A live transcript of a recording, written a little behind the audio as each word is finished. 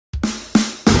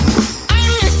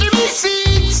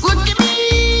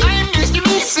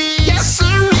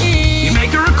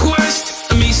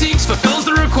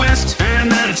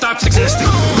stops existing.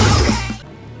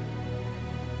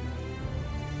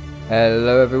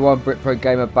 Hello everyone, BritPro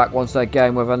Gamer back once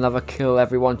again with another Kill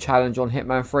Everyone challenge on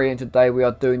Hitman 3, and today we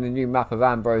are doing the new map of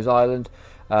Ambrose Island.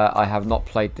 I have not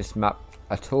played this map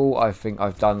at all. I think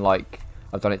I've done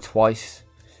it twice,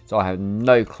 so I have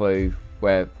no clue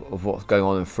of what's going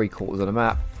on in 3/4 of the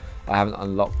map. I haven't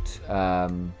unlocked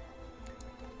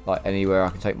like anywhere I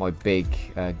can take my big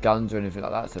guns or anything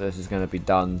like that, so this is going to be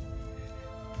done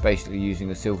basically using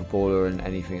the silver baller and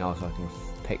anything else I can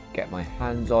get my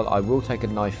hands on. I will take a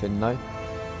knife in though.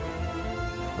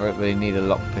 I don't really need a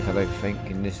lockpick, I don't think,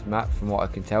 in this map. From what I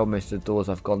can tell, most of the doors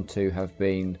I've gone to have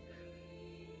been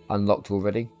unlocked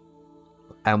already.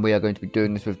 And we are going to be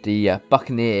doing this with the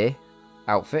Buccaneer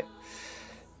outfit.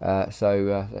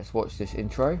 So let's watch this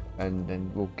intro and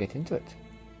then we'll get into it.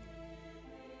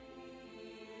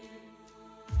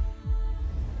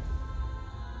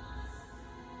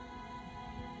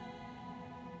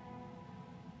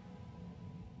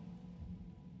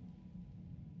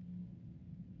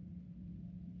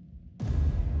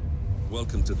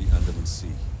 Welcome to the Andaman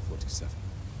Sea, 47.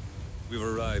 We've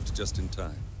arrived just in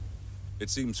time. It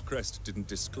seems Crest didn't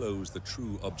disclose the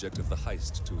true object of the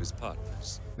heist to his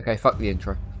partners. Okay, fuck the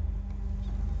intro.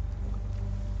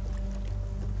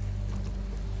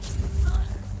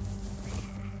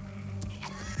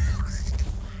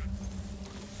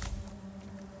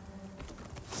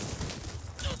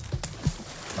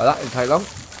 Oh, that didn't take long.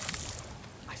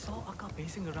 I saw Akka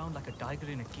pacing around like a tiger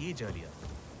in a cage earlier.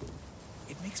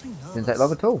 It makes me nervous. Didn't take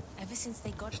long at all. Ever since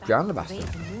they got Just back, drown the the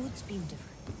bastard. mood's been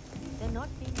different. They're not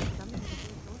being coming.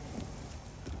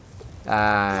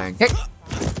 And kick. Something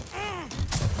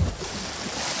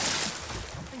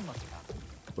must have happened.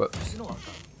 Whoops. You know,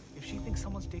 Akka, if she thinks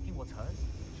someone's taking what's hers,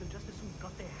 she'll just as soon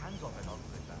cut their hands off and not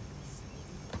put it back.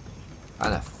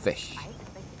 And a fish. I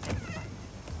expected them to fight.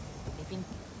 They've been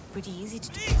pretty easy to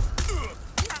do.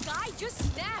 This guy just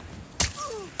snapped.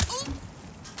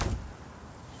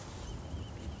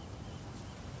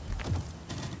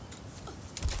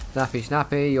 Snappy,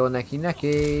 snappy, you're necky,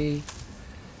 necky.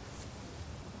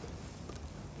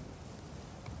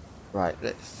 Right,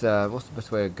 let's. What's the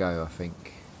best way to go? I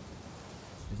think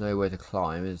there's no way to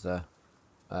climb, is there?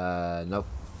 Nope.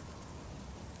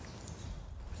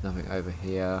 There's nothing over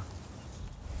here.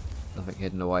 Nothing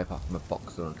hidden away apart from a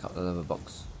box or a couple of other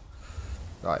boxes.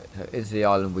 Right, so into the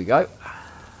island we go,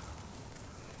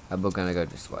 and we're gonna go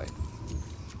this way.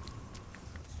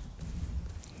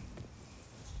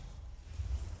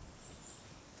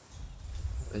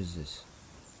 What is this?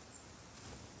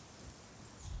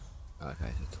 Okay,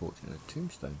 it's a torch and a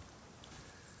tombstone,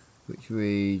 which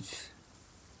reads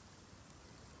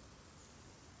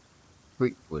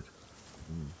Freakwood.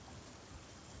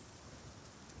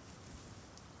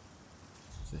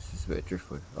 So this is a bit of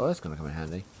driftwood. Oh, that's going to come in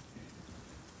handy.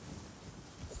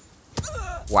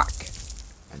 Whack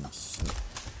and snap.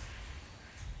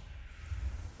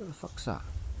 What the fuck's that?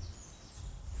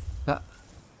 That?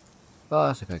 Oh,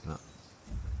 that's a coconut.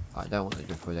 I don't want the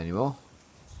driftwood anymore.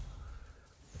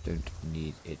 I don't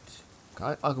need it.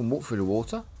 I can walk through the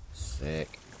water.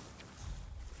 Sick.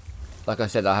 Like I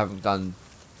said, I haven't done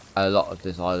a lot of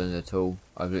this island at all.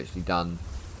 I've literally gone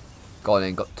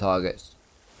in, got the targets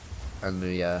and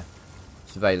the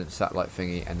surveillance satellite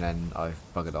thingy, and then I've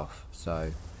buggered off.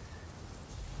 So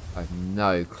I've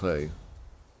no clue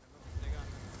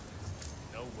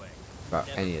about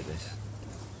any of this.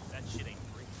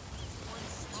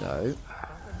 So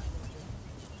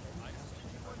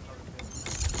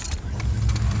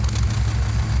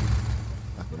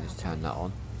I can just turn that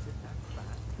on,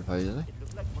 supposedly.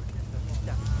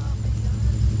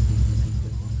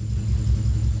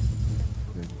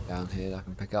 Down here that I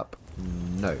can pick up?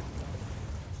 No.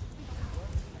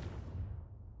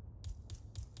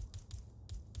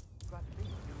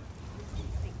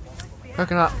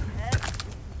 Coconut!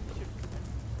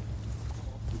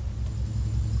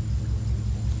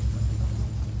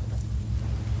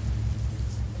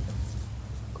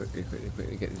 Quickly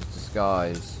get this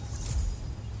disguise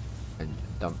and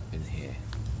dump in here.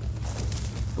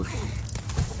 Push.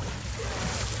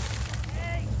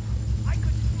 Hey, I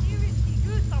could seriously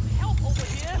use some help over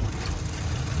here.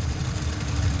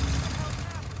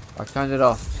 I turned it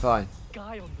off, it's fine.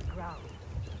 Guy on the ground.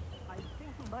 I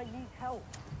think he might need help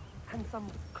and some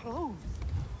clothes.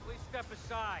 Please step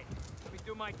aside. Let me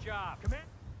do my job. Come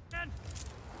in.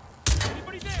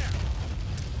 Anybody there?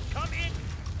 Come in.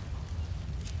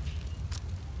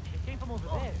 It came from over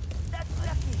there. That's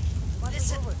lucky.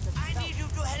 Listen, I need you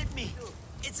to help me.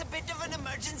 It's a bit of an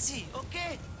emergency,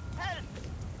 okay? Help!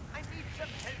 I need some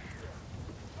help here.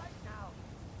 Right now.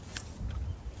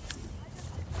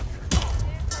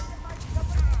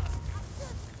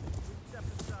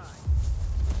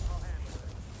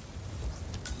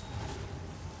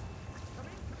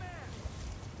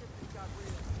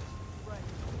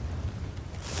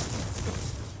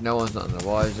 No one's not the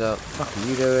wiser. What the fuck are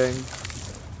you doing?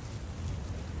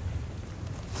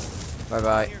 Bye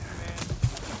bye.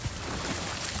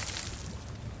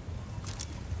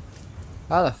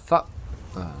 How the fuck?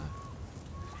 Oh,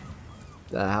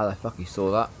 don't know how the fuck he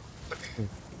saw that.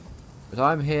 But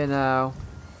I'm here now.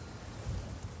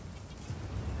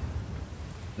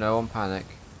 No one panic.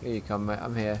 Here you come, mate.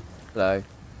 I'm here. Hello.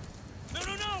 No,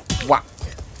 no, no! Whack!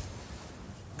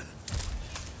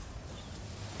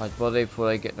 Hide body before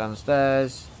they get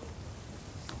downstairs.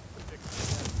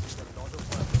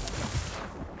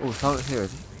 Oh, someone's here,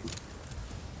 is he?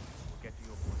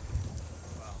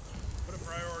 Put a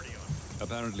priority on.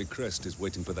 Apparently Crest is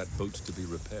waiting for that boat to be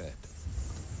repaired.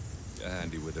 You're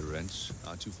handy with a wrench,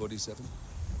 aren't you, 47?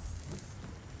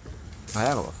 I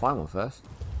have got to find one first.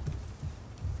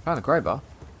 Found a crowbar.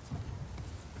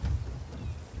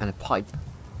 And a pipe.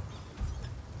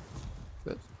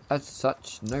 But as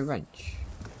such, no wrench.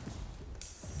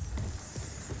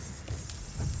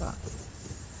 What's that?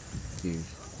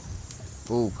 Fuse.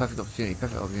 Oh, perfect opportunity,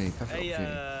 perfect opportunity, perfect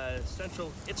opportunity.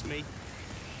 Central, it's me.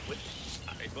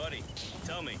 Hey, buddy,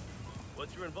 tell me,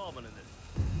 what's your involvement in this?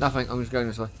 Nothing, I'm just going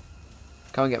this way.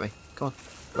 Come and get me. Come on.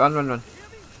 Run, run, run.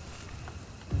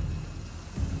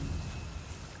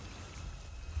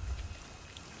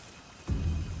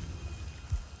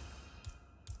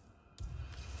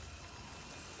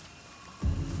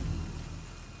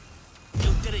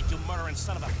 You did it, you murdering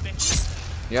son of a bitch.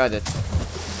 Yeah, I did.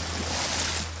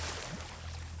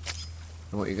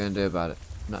 And what are you going to do about it?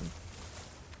 Nothing.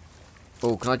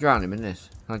 Oh, can I drown him in this?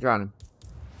 Can I drown him?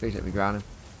 Please let me drown him.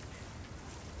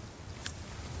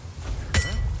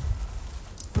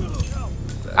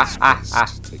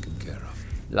 That's taken care of.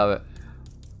 Love it.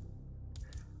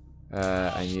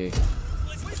 And you.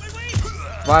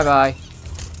 Bye bye.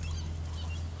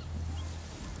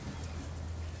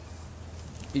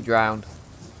 He drowned.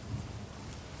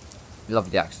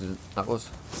 Lovely accident that was,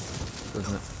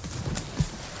 wasn't it?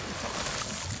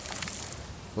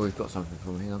 Oh, we've got something for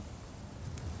me. Hang on.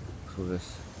 What's all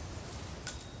this?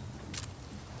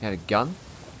 He had a gun.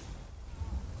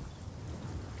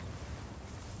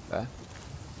 There.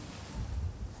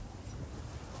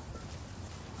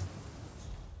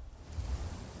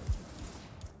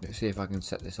 Let's see if I can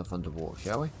set this off underwater,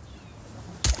 shall we?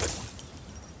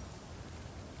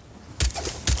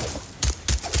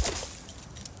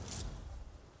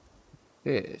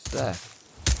 It's there.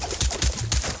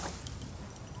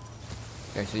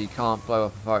 Okay, so you can't blow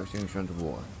up a fire extinguisher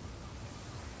underwater.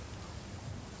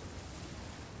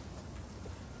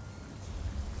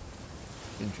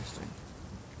 Interesting.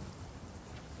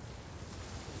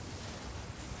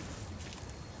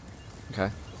 Okay.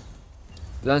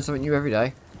 Learn something new every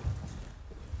day.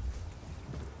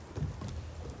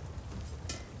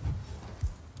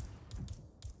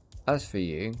 As for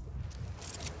you...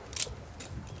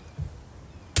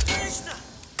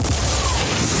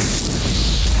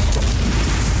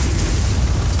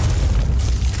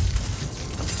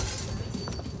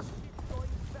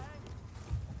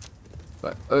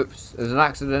 But, oops, there's an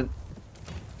accident.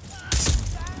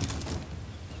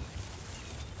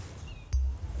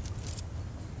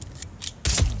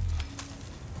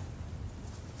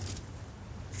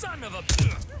 Son of a...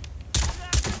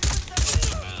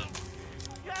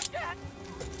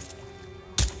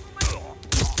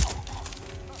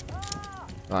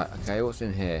 Right, okay, what's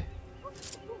in here?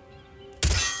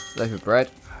 Loaf of bread.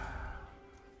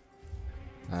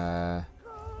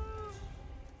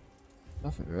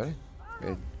 Nothing really.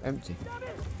 Empty.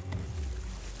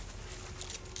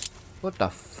 What the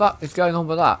fuck is going on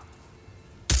with that?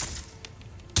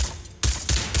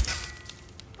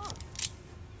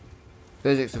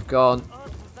 Physics have gone.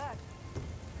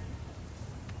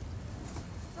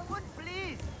 Someone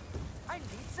please! I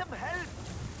need some help!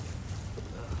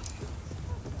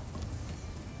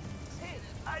 Hey,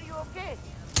 are you okay?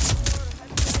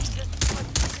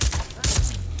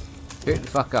 Shoot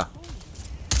the fucker.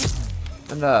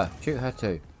 And shoot her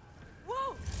too.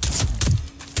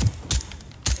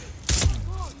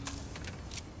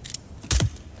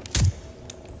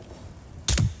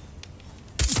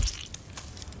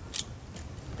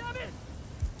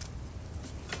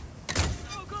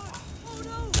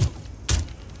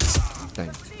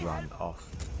 Don't run off.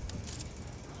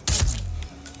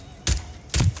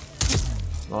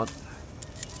 Come on.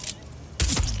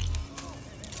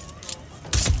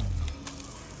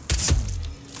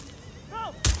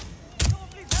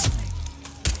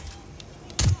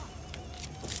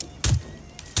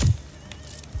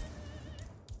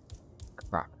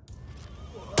 Crap.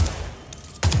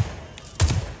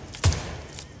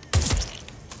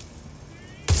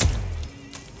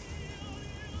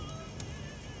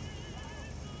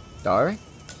 Diary.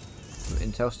 Some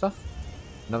intel stuff.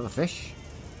 Another fish.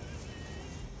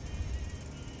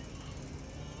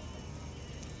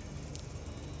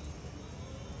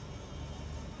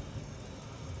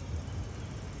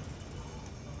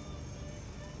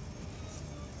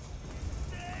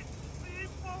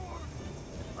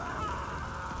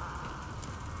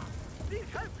 Need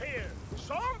help here!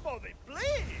 Somebody,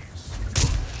 please!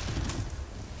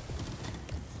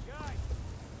 Guys,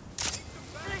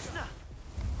 Krishna!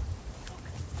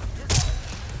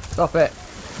 Stop it.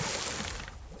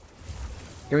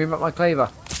 Give me back my cleaver.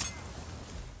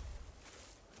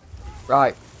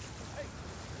 Right.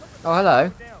 Oh, hello.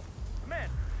 down. Man,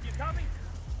 you got me?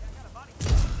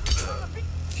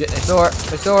 Shit, they saw it.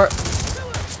 They saw it.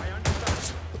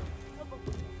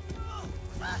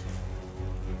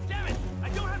 Damn it! I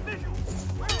don't have visual!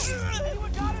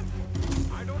 Anyone got him?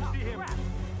 I don't see him.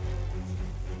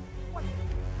 What?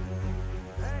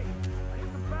 Hey, I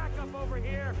need some backup over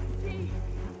here.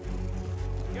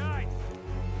 Guys,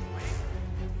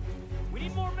 we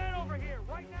need more men over here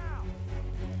right now.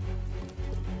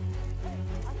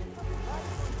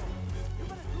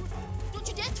 Don't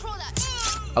you dare throw that!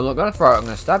 I'm not gonna throw it. I'm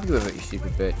gonna stab you with it, you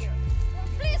stupid bitch.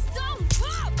 Please don't!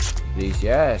 Stop! Please,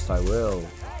 yes, I will.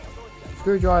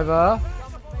 Screwdriver.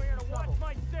 Watch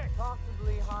my stick.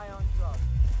 Possibly high on drugs.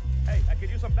 Hey, I could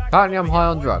use some backup. Apparently, I'm over high here,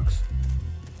 on boys. drugs.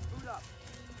 Boot up.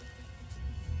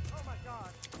 Oh my God.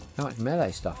 How much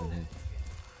melee stuff in here?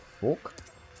 Fork.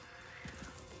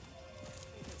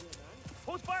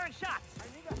 Who's firing shots?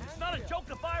 It's not a joke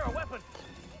to fire a weapon.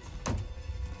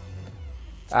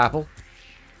 Apple.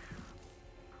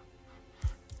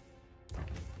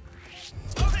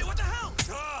 Okay, what the hell?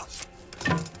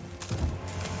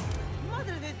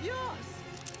 Madre de Dios!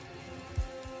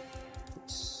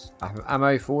 I have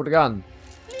ammo for the gun.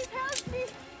 Please help me!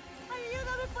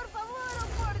 Ayúdame, por favor, oh,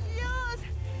 por Dios!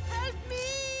 Help me!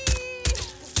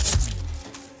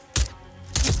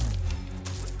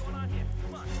 What's going on here?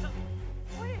 Come on, stop.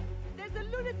 Wait, there's a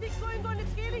lunatic going on a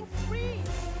killing spree!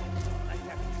 That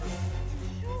can't be true.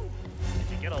 Shoot! Did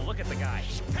you get a look at the guy?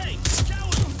 Hey,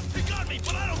 coward! He got me,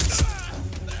 but I don't...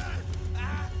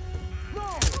 No!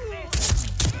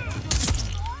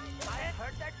 I have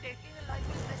heard that taking a life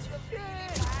is this you're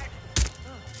really bad.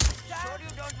 Sure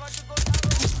you don't want to go down?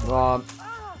 Come on.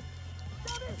 Ah!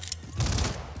 Stop it!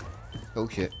 Oh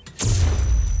shit.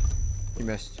 You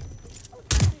missed.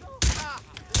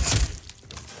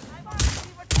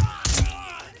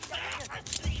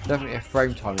 Definitely a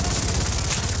frame timing.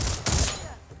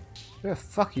 Who the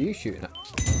fuck are you shooting at?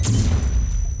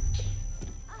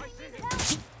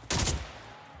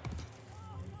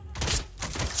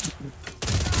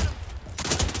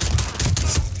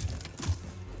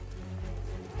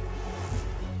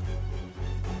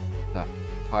 That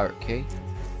pirate key,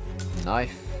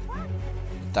 knife,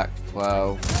 stack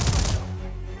 12,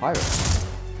 pirate.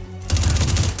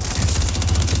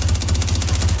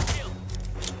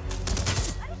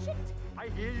 I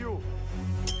hear you.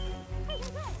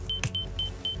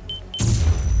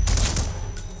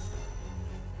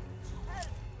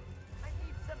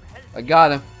 I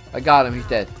got him. I got him. He's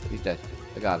dead. He's dead.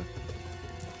 I got him.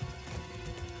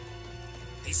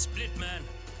 He's split, man.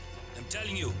 I'm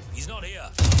telling you, he's not here.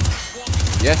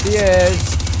 Yes, he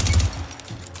is.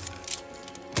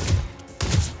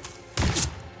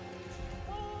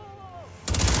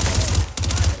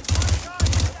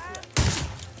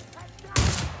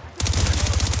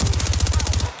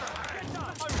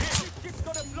 It's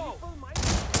gonna blow.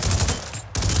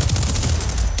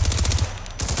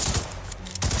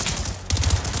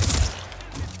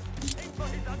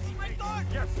 My God!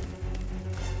 Yes.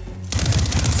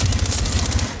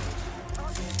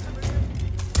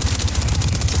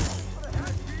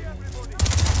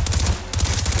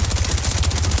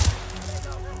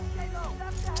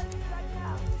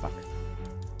 Fuck.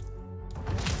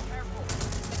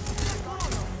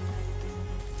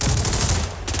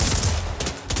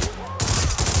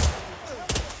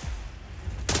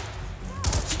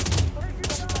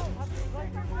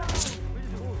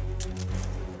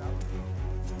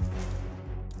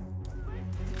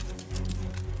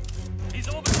 He's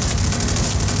over.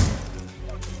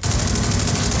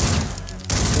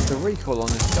 The recoil on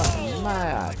this gun is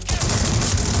mad.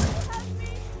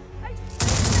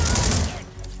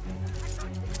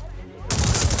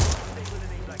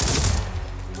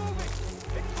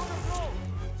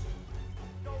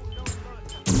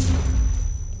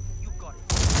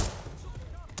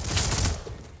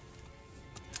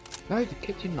 No, the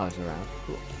kitchen knives around.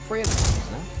 Got 3 of them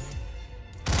now.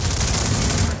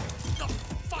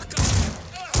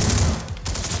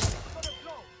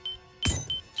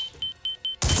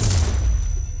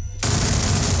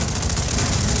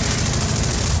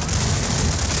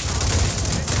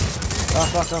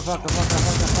 Fuck.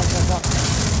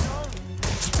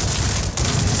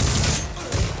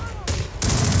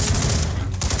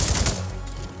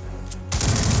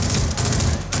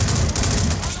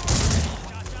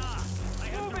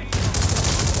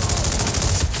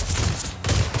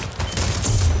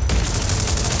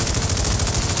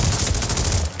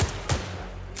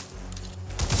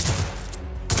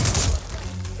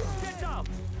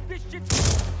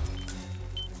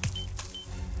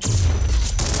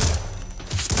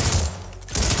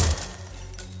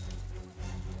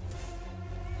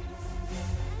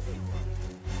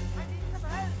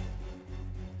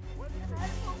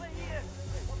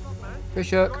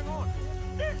 Bishop.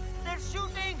 They're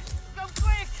shooting! Come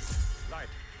quick! Right.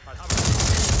 I'll have it.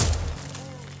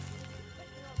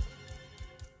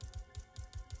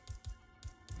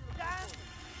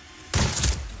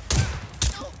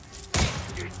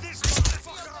 This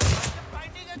motherfucker! I'm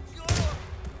finding a cure!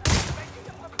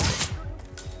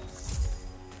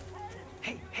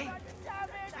 Hey!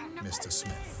 Mr.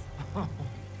 Smith.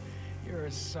 You're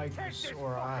a sight for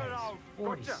sore eyes.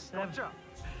 47. Gotcha.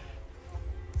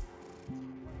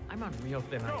 I'm on real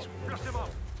thin ice. Flush him out.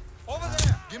 Over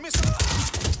there! Give me some.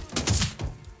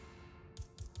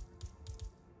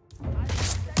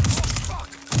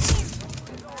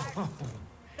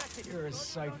 You're a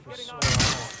sight for sore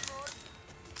eyes.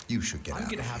 You should get I'm out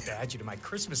gonna of have here. to add you to my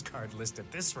Christmas card list at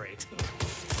this rate.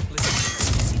 Listen, you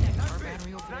see that car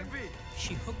battery over there?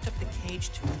 She hooked up the cage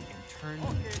to it and turned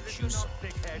the juice on,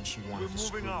 and she wanted to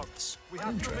screw with us. We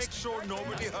have to make sure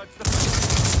nobody hurts the...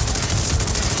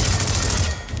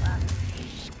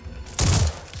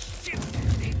 Shit!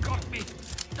 He got me!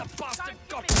 The bastard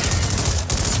got me!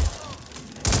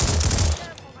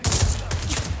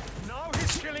 Now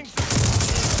he's killing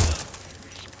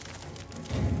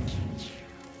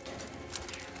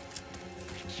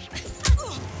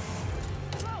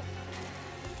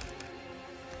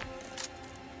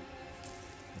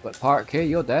But Pirate Key,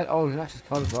 you're dead. Oh, that's just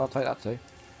card as well. I'll take that too.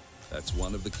 That's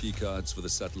one of the key cards for the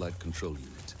satellite control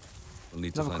unit. We'll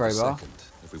need to Another find a crowbar. second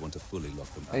if we want to fully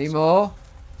lock them out. Any more?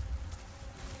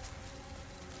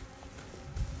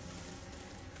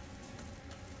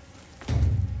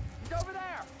 He's over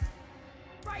there!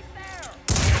 Right there!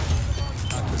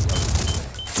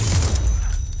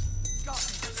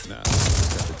 Now,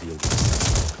 we've got to deal with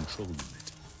the control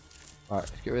unit. Alright,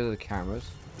 let's get rid of the cameras.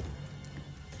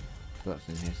 So that's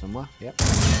in here somewhere. Yep.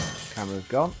 Camera's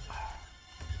gone.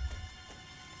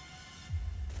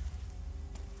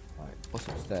 Right, what's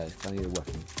upstairs? 'Cause I need a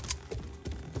weapon.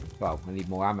 Well, I need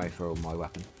more ammo for all my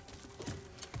weapon.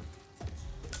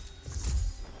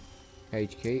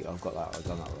 Cage key, I've got that, I've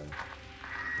done that already.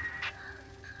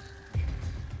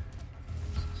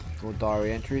 More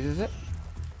diary entries, is it?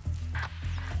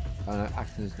 Oh no,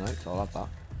 actions notes, I'll have that.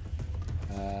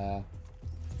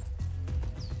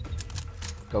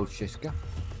 Gold Shiska,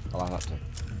 I'll have that too.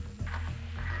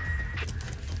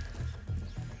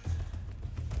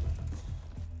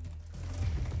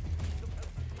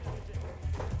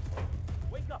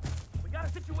 Wake up! We got a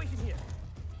situation here.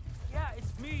 Yeah,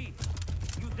 it's me.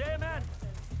 You there, man?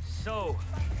 So,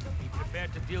 be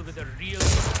prepared to deal with the real...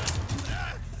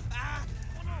 Oh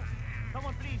no!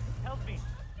 Someone please, help me.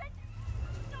 No.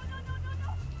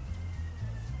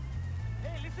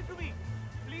 Hey, listen to me.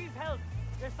 Please help.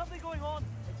 There's something going on.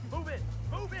 Move in.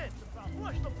 Move in.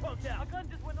 Flush the punk out. A gun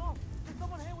just went off. There's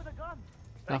someone here with a gun.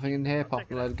 Nothing in here, apart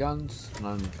from a load of guns, and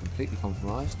I'm completely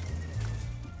compromised.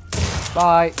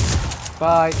 Bye!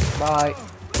 Bye! Bye!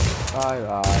 Bye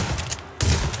bye.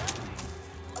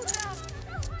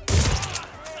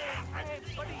 Hey,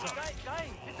 buddy, guy,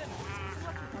 listen.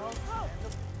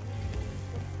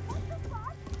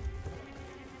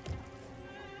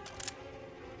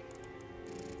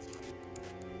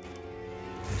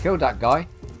 Killed that guy.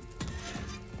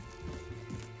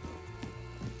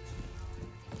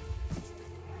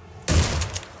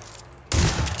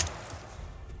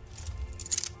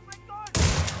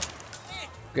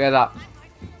 Get up.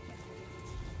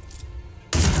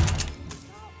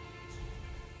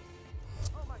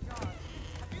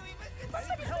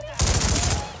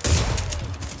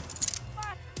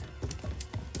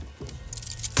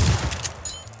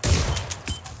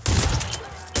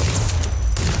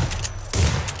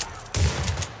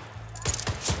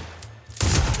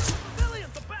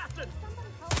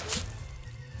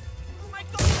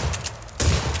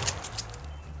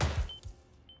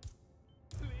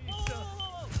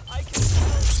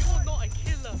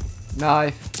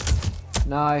 Knife.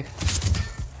 Knife.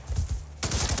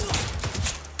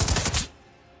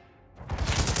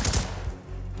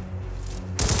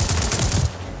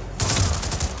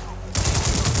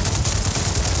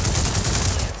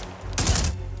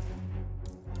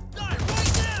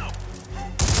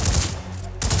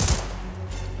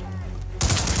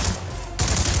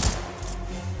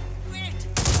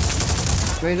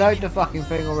 Reload the fucking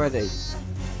thing already. Just,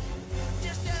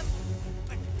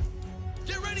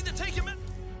 get ready to take him in.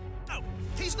 Oh,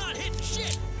 he's not hitting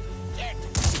shit. Shit.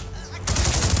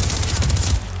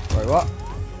 Wait, what?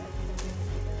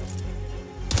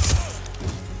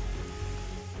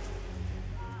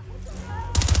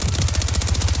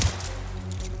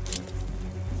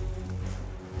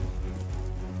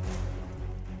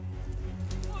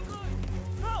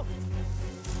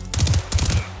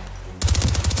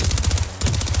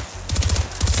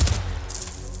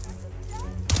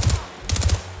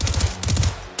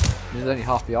 This is only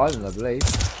half the island, I believe. I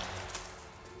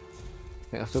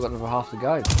think I've still got another half to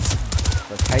go.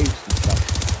 The caves and stuff.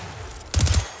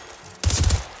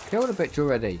 Killed a bitch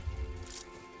already.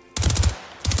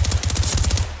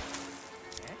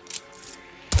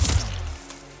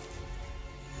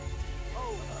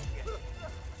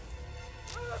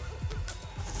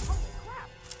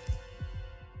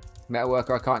 Metal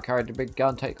worker, I can't carry the big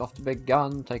gun. Take off the big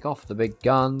gun. Take off the big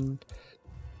gun.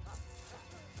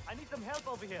 I need some help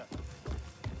over here.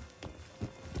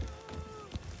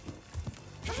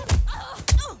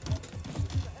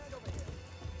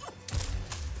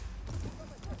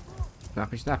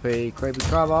 Snappy, snappy. Krabby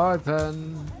Krab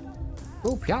open.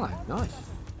 Oh, piano. Nice.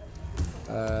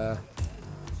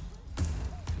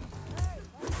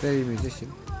 Clearly a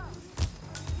musician.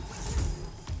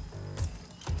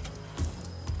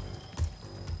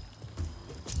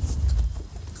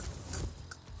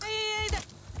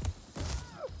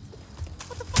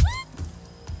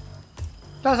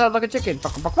 That sounds like a chicken.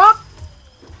 Buck, buck, buck.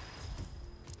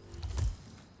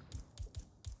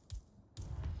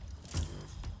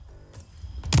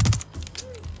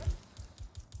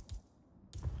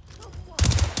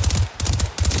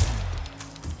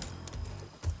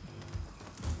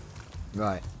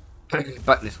 Right.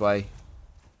 Back this way.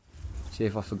 See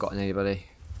if I've forgotten anybody.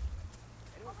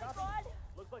 Oh my god!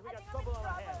 Looks like we I got think I'm in trouble on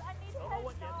our trouble. hands. I need Don't know help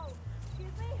what yet. now.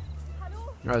 Excuse me?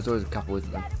 Hello? There's always a couple,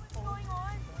 isn't there? Dad, what's going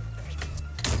on?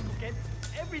 Forget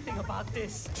everything about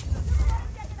this.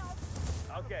 Check it out.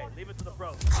 Okay, leave it to the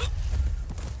pros.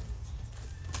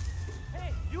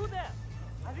 Hey, you there!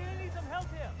 I really need some help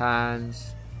here.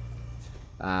 Hands.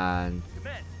 And...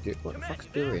 Command. Dude, what the Command, fuck's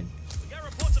you there? doing? We got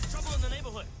reports of trouble in the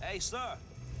neighborhood. Hey, sir.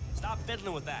 Stop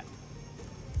fiddling with that.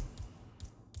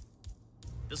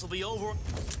 This'll be over.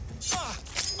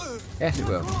 Yes, it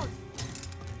will.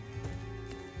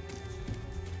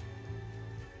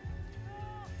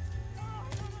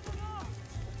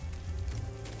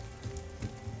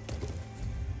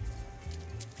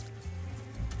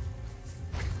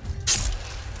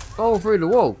 Oh, through the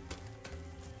wall.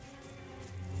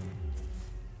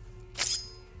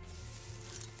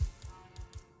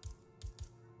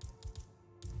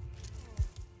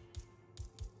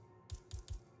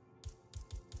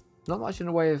 Not much in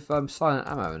the way of silent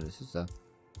ammo in this, is there?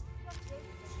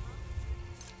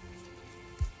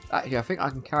 Actually, I think I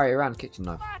can carry around a kitchen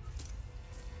knife.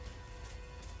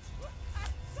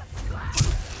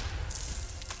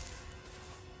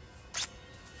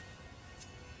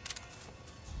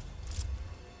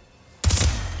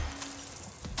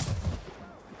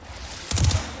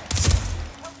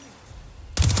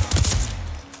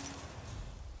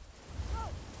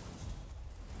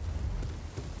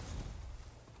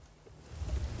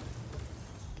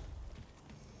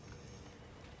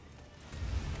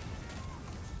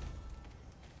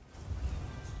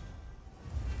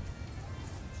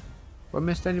 Have I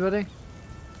missed anybody?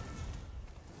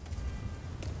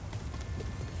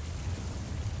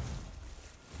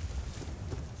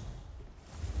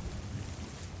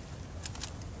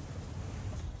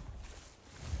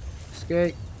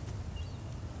 Escape.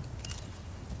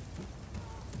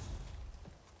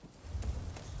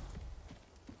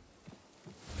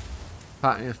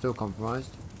 Apparently I'm still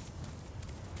compromised.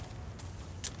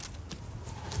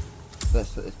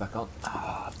 Let's put this back on.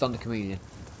 Ah, I've done the comedian.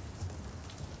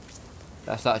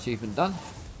 That's that achievement done.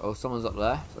 Oh, someone's up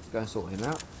there. So let's go and sort him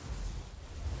out.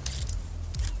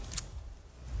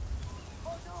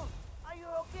 Oh no! Are you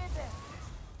okay there?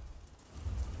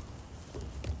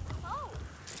 Oh!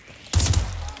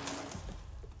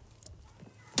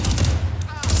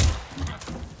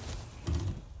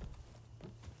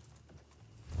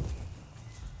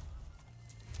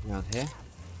 Around here.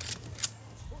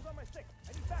 Who's on my stick?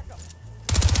 I need backup.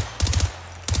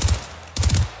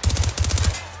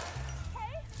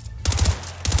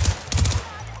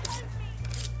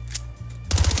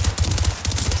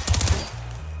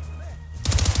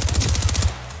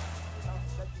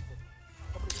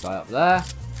 Guy up there.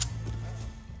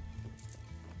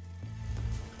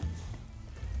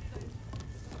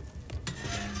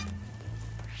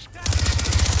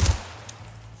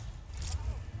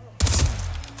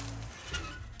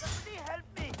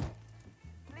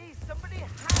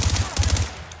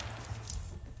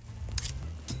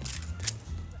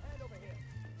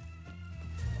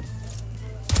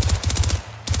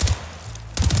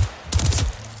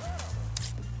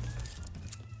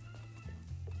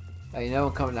 Ain't no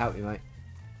one coming to help you, mate.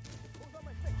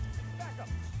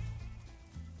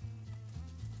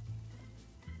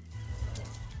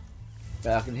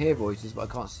 Yeah, I can hear voices, but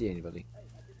I can't see anybody.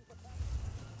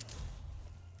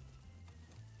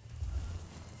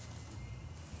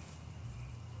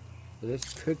 So this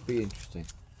could be interesting.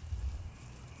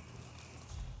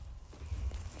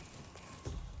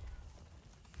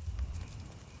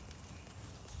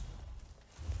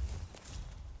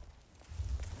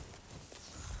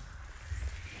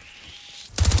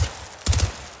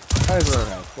 Over her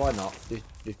health, why not?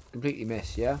 Just completely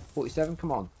miss, yeah? 47,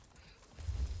 come on.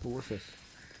 Oh, what's this?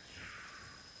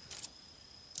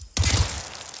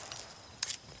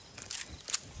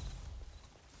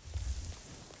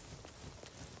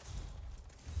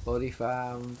 Body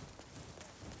found.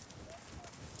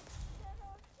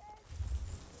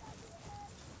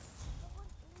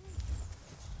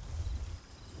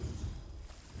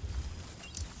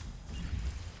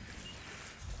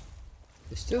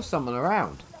 There's still someone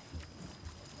around.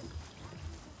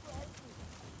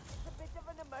 It's a bit of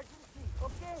an emergency,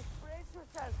 okay? Brace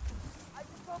yourself. I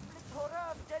just saw a plethora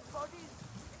of dead bodies.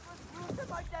 It was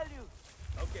gruesome, I tell you.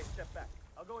 Okay, step back.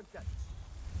 I'll go and check.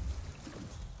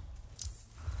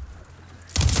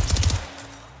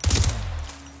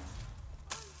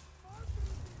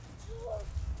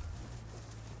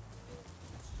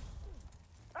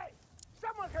 Hey,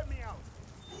 someone help me out.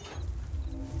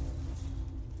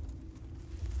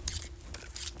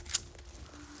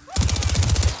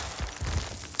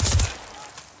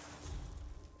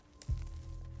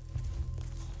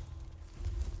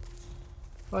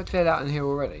 Have I cleared out in here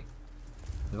already?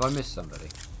 Have I missed somebody?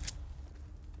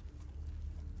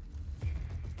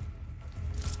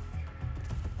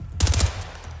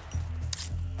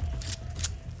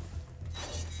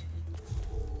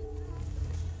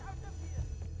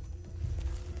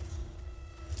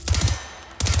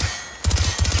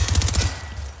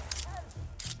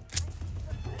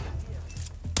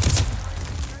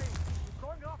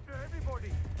 Going after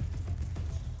everybody.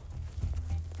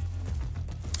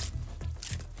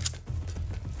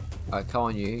 Alright, come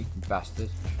on you bastard.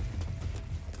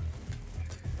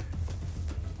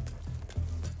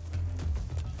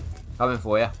 Coming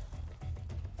for you.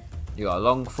 You got a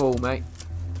long fall, mate.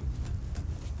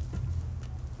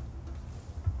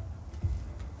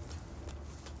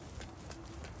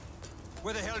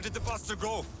 Where the hell did the buster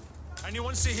go?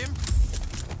 Anyone see him?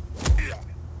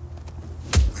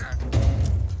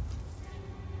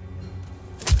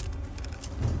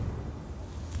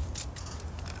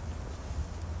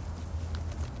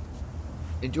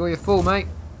 Enjoy your fall, mate.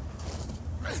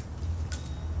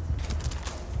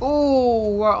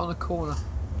 Oh, right on the corner.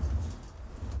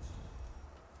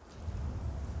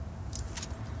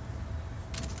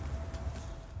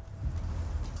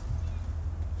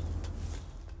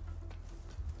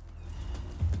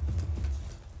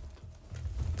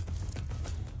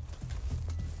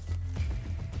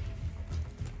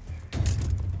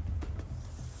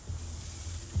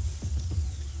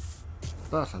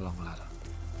 That's a long ladder.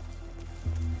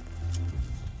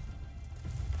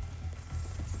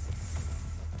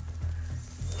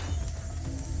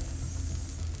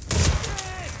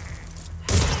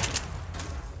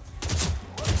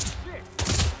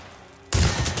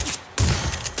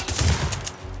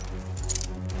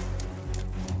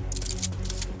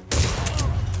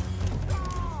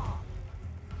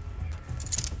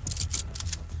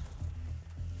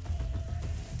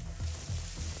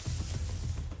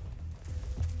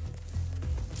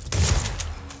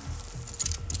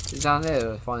 Down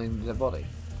there finding the body.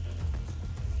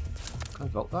 Can I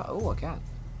vault that? Oh, I can.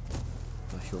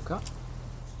 Nice shortcut.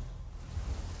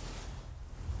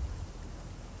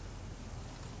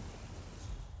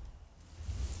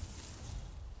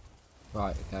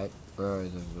 Right, okay. Where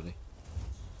is everybody?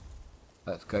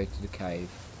 Let's go to the cave.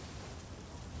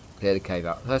 Clear the cave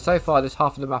out. So far this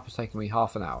half of the map has taken me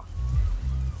half an hour.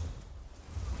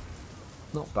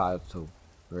 Not bad at all,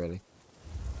 really.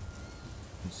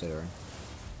 Considering.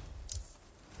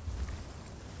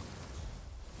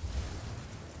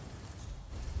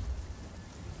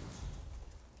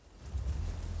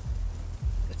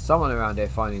 Someone around here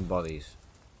finding bodies.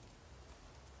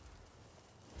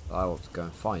 I want to go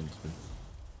and find them.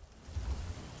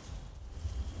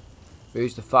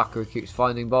 Who's the fucker who keeps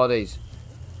finding bodies?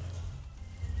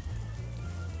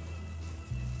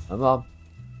 Come on.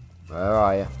 Where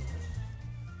are you?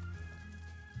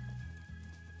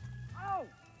 Oh!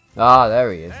 Ah,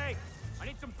 there he is. Hey, I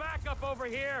need some backup over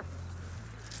here.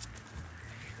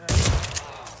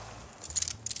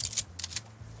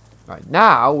 Right,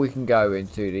 now we can go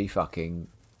into the fucking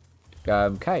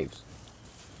caves.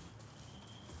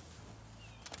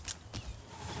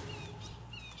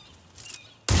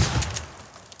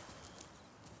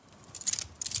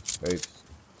 Oops.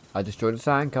 I destroyed the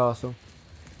sandcastle.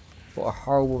 What a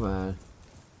horrible man.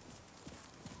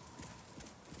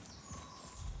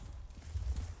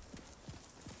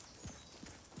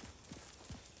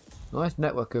 Nice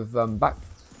network of back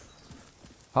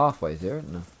pathways here,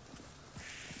 isn't there?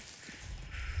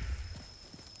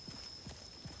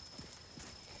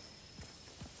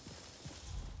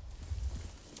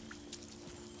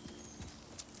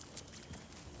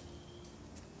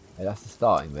 Yeah, that's the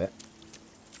starting bit.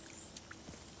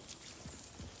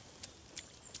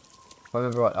 If I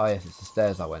remember right, oh yes, it's the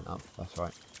stairs I went up, that's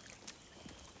right.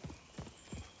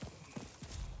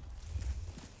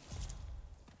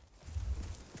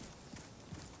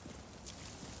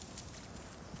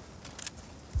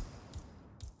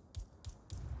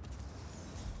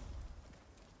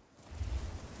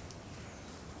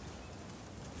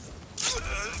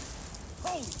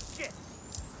 Holy shit!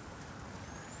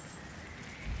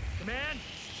 Command?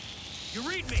 You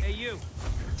read me! Hey, you!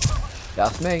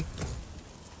 That's me.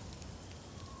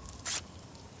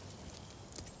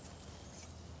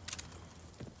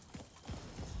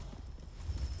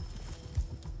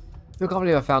 I can't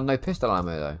believe I found no pistol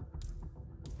ammo though.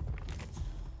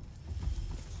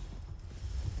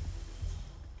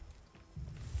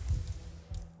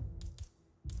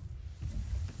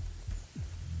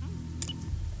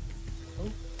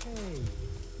 Okay.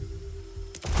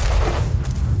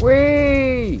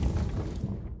 Whee!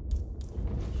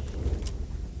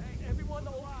 Hey, everyone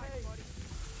okay?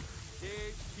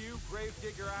 DHQ,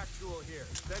 Gravedigger Actual here.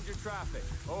 Send your traffic.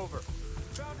 Over.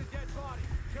 Found a dead body.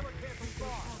 Killer can't be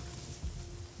far.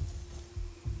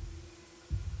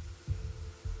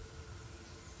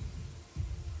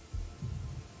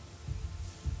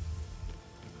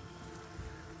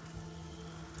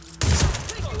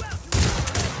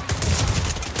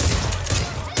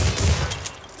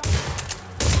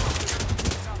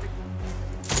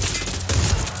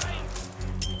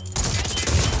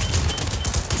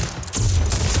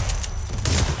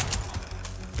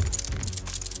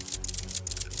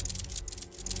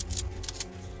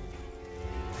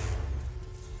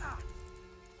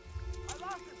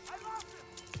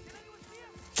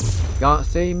 Can't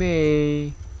see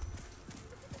me.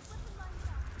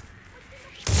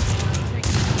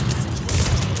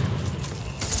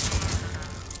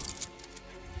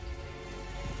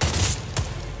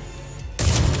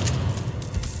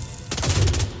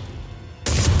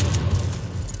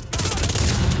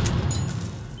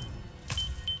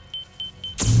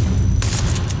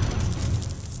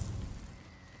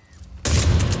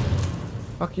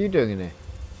 What are you doing in here?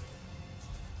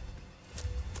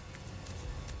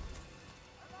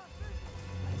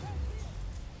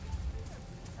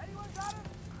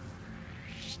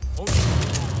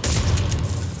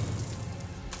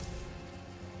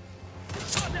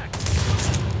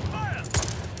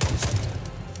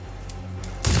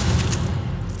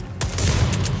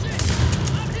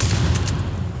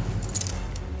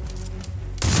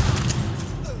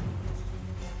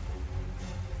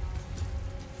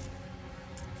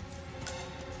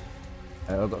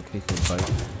 I've got a key to the boat.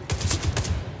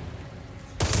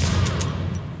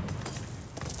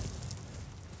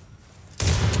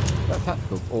 Is that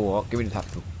tactical? Oh, give me the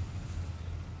tactical.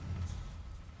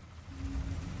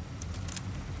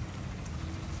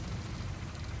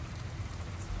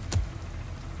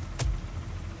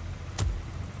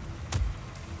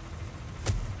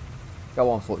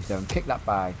 Go on, 47. Kick that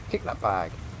bag. Kick that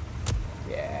bag.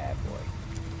 Yeah,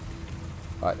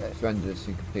 boy. Right, let's render this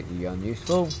thing completely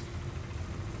unuseful.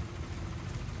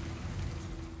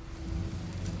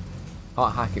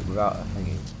 Can't hack it without a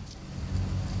thingy.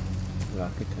 Well, I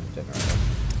could turn the generator.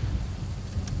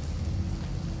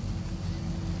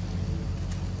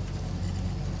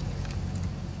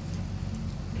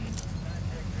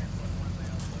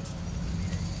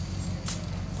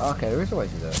 Okay, there is a way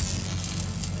to do it.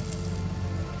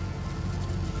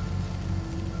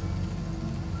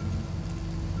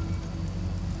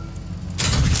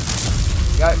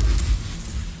 Go.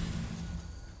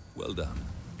 Well done.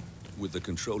 With the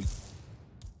control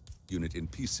unit in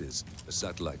pieces, the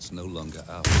satellite's no longer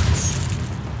ours.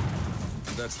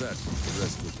 And that's that. The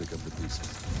rest will pick up the pieces.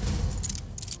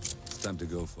 It's time to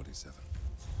go, 47.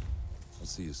 I'll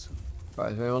see you soon.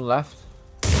 Right, is there anyone left?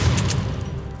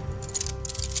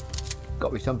 Got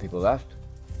to be some people left.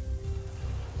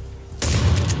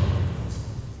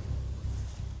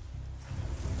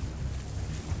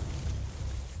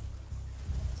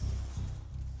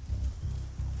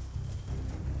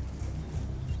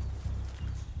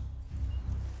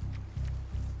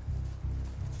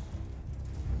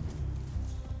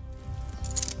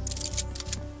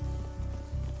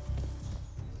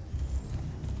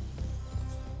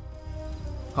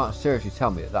 Can't seriously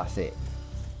tell me that that's it.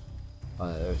 Oh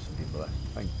no, there are some people there.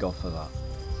 Thank God for that.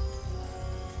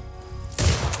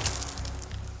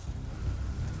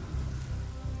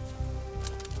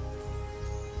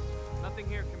 Nothing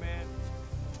here, Command.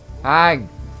 Hang!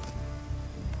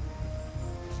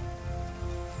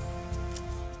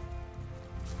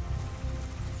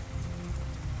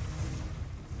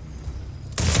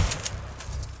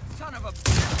 Son of a...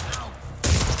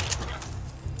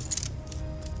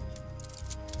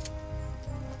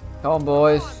 Come on,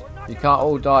 boys. You can't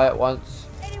all die at once.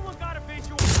 Anyone got a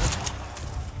visual?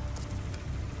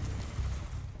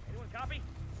 Anyone copy?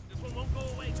 This one won't go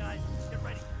away, guys. Get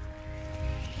ready.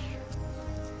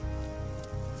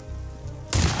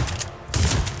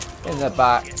 In the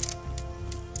back.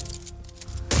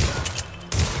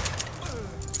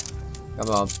 Come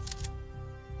on.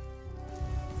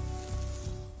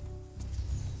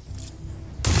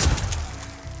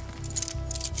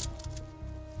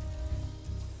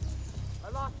 I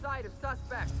lost sight of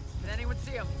suspect. Can anyone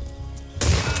see him?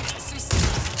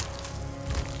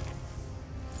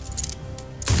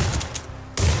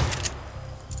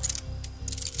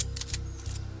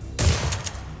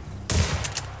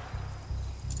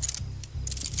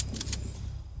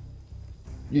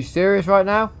 You serious right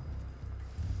now?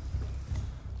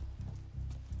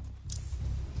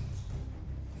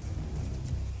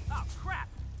 Oh, crap!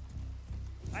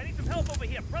 I need some help over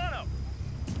here, pronto!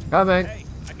 Coming. Hey,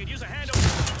 I could use a hand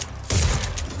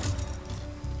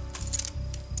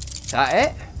Is that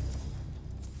it?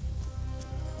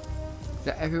 Is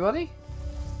that everybody?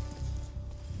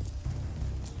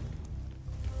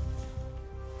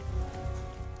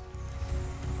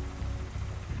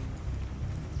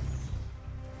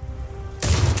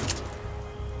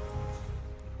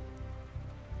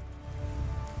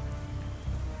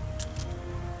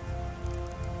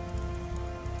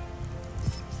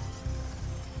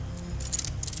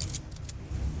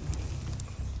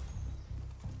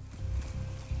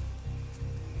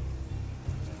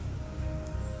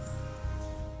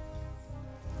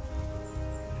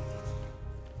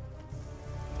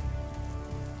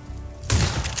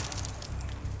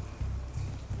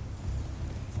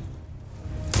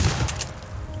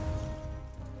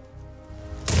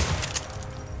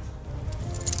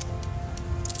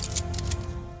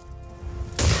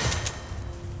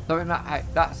 Something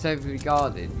that's every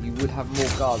guarded, you would have more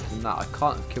guards than that. I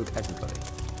can't have killed everybody,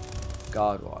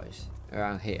 guard-wise,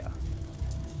 around here.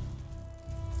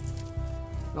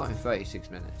 Not in 36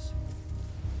 minutes.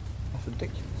 That's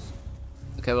ridiculous.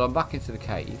 Okay, well I'm back into the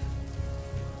cave.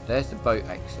 There's the boat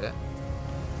exit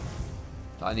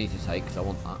that I need to take because I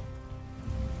want that.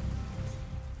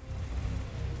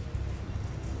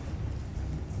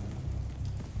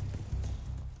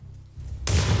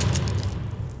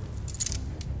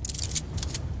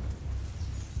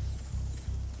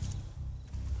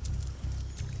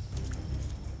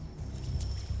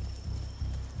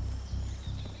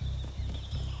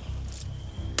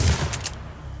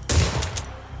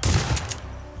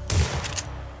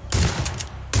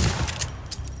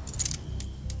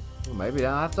 Maybe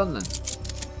I have done then.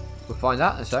 We'll find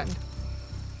out in a second.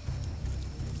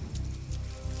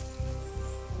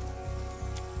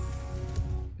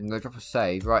 I'm going to drop a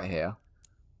save right here.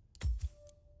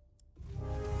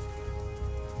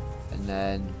 And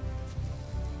then...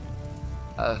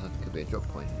 that looks like it could be a drop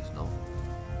point, it's not.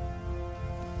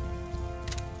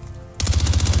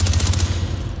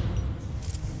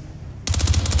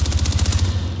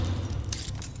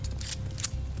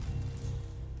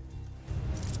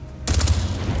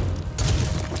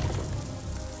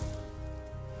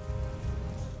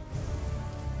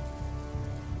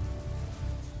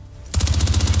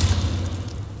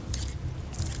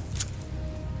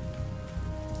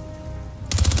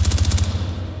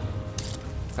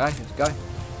 Okay, let's go.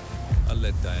 I'll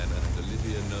let Diana and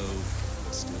Olivia know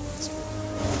we're still unspoken.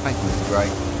 Thank you, Mr. Gray.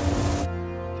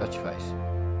 Touch your face.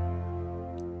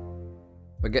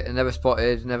 We get never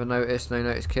spotted, never noticed, no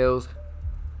notice kills.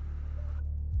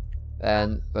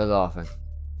 Then we're laughing.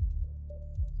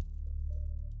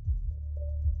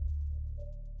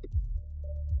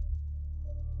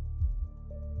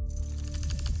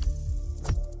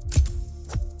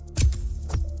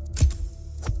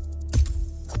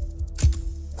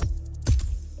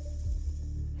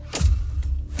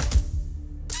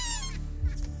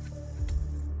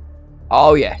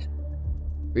 Oh yeah,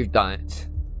 we've done it.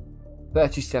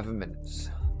 37 minutes,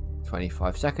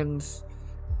 25 seconds.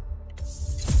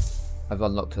 I've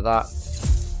unlocked to that,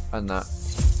 and that,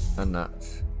 and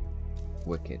that.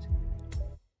 Wicked.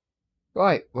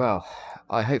 Right, well,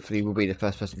 I hopefully will be the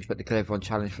first person to put the Kill Everyone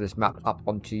challenge for this map up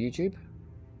onto YouTube.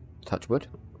 Touch wood.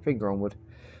 Finger onward.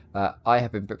 I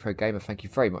have been BritPro Gamer. Thank you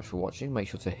very much for watching. Make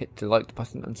sure to hit the like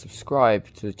button and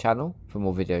subscribe to the channel for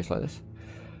more videos like this.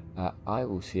 I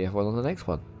will see everyone on the next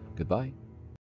one. Goodbye.